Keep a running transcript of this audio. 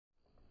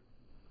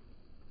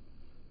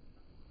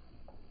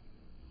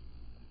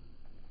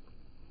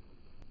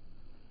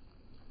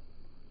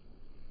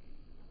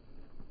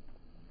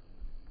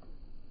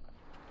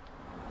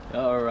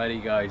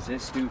Alrighty guys,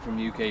 it's Stu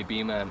from UK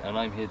Beeman and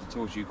I'm here to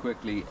talk to you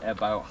quickly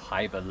about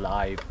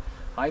HiveAlive.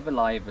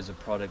 HiveAlive is a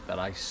product that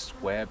I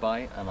swear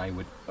by and I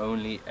would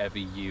only ever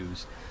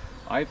use.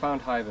 I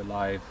found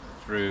HiveAlive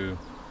through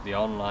the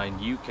online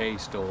UK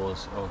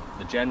stores of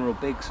the general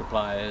big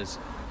suppliers.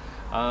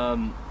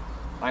 I'm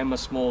a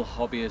small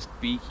hobbyist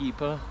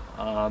beekeeper.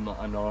 I'm not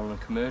on a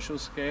commercial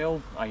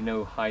scale. I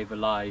know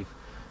HiveAlive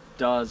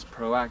does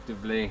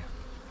proactively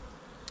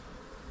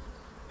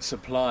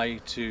supply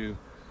to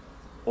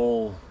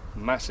all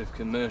massive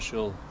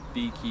commercial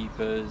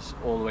beekeepers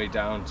all the way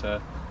down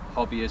to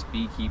hobbyist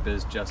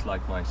beekeepers just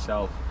like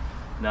myself.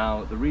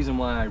 Now the reason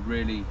why I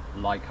really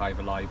like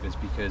HiveAlive is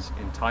because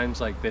in times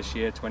like this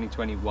year,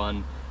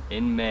 2021,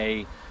 in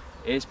May,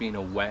 it's been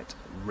a wet,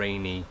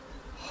 rainy,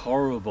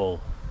 horrible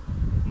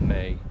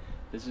May.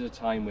 This is a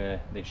time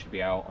where they should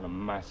be out on a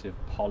massive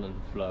pollen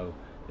flow.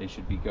 They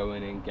should be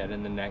going in,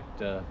 getting the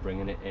nectar,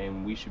 bringing it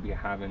in. We should be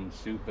having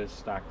super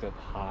stacked up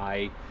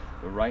high,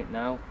 but right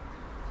now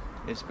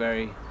it's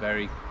very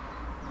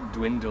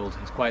dwindled.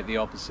 It's quite the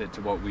opposite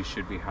to what we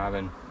should be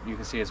having. You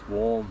can see it's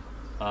warm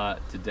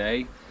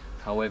today,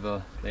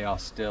 however they are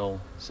still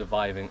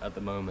surviving at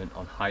the moment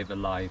on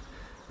HiveAlive.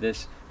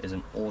 This is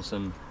an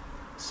awesome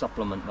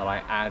supplement that I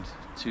add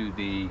to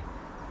the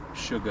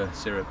sugar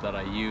syrup that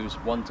I use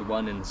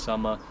 1-to-1 in the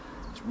summer.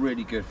 It's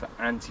really good for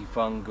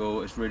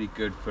antifungal, it's really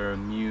good for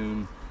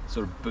immune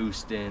sort of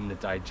boosting the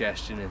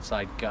digestion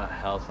inside gut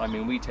health. I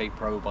mean, we take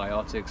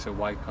probiotics, so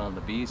why can't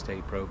the bees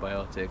take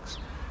probiotics?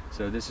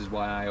 So this is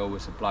why I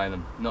always supply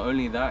them. Not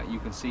only that, you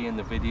can see in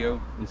the video,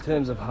 in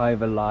terms of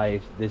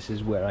HiveAlive, this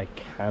is where I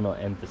cannot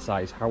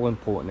emphasize how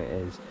important it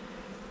is.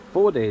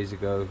 4 days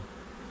ago,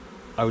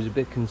 I was a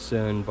bit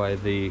concerned by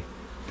the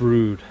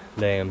brood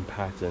laying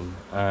pattern,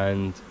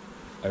 and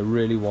I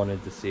really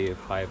wanted to see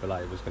if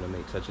HiveAlive was going to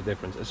make such a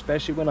difference,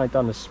 especially when I'd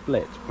done a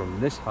split from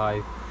this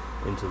hive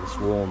into the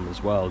swarm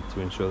as well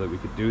to ensure that we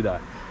could do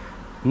that.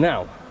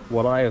 Now,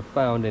 what I have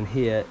found in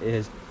here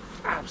is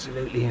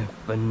absolutely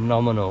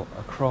phenomenal.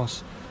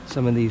 Across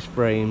some of these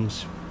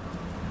frames,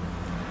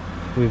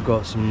 we've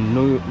got some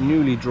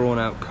newly drawn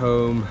out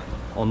comb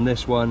on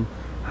this one,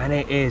 and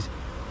it is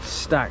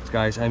stacked,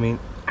 guys. I mean,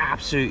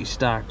 absolutely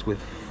stacked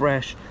with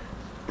fresh,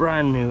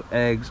 brand new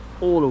eggs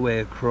all the way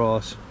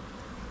across.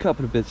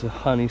 Couple of bits of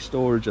honey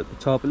storage at the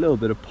top, a little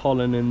bit of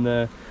pollen in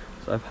there,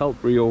 so I've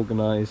helped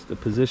reorganize the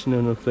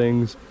positioning of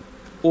things.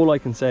 All I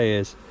can say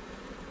is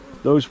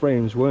those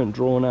frames weren't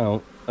drawn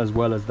out as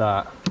well as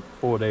that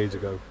 4 days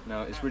ago.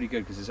 Now it's really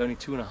good because it's only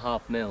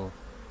 2.5 ml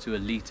to a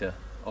litre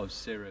of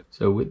syrup.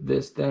 So with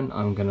this then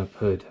I'm gonna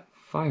put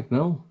 5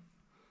 ml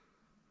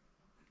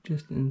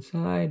just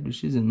inside,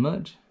 which isn't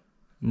much,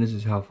 and this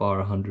is how far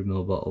a 100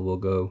 ml bottle will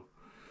go.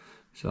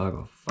 So I've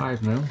got 5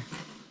 ml.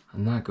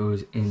 And that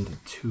goes into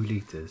 2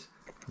 litres.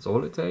 That's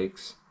all it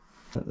takes.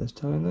 At this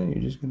time then,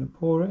 you're just going to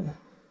pour it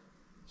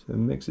so it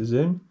mixes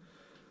in,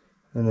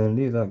 and then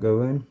leave that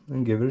go in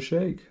and give it a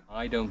shake.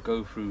 I don't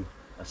go through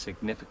a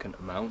significant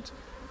amount.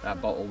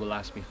 That bottle will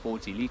last me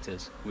 40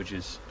 litres, which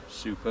is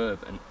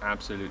superb and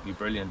absolutely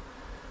brilliant.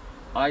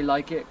 I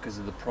like it because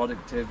of the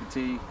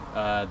productivity,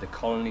 the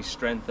colony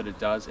strength that it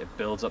does. It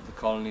builds up the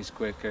colonies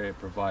quicker. It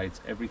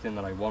provides everything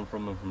that I want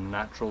from them, from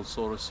natural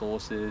sort of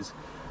sources.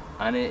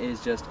 And it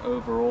is just,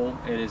 overall,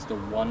 it is the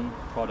one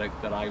product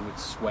that I would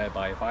swear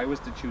by. If I was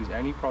to choose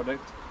any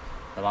product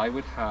that I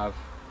would have,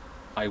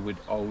 I would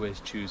always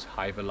choose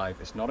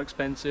HiveAlive. It's not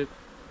expensive,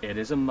 it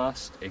is a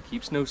must, it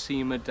keeps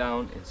nosema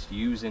down, it's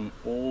using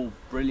all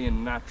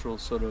brilliant natural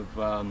sort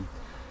of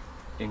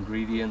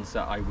ingredients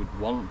that I would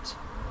want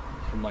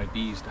for my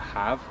bees to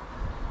have.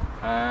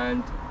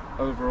 And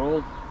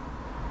overall,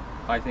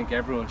 I think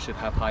everyone should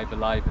have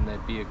HiveAlive in their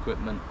bee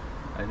equipment.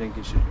 I think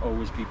it should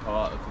always be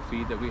part of the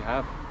feed that we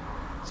have.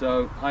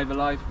 So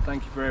HiveAlive,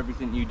 thank you for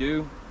everything you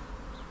do.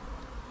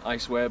 I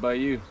swear by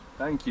you.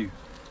 Thank you.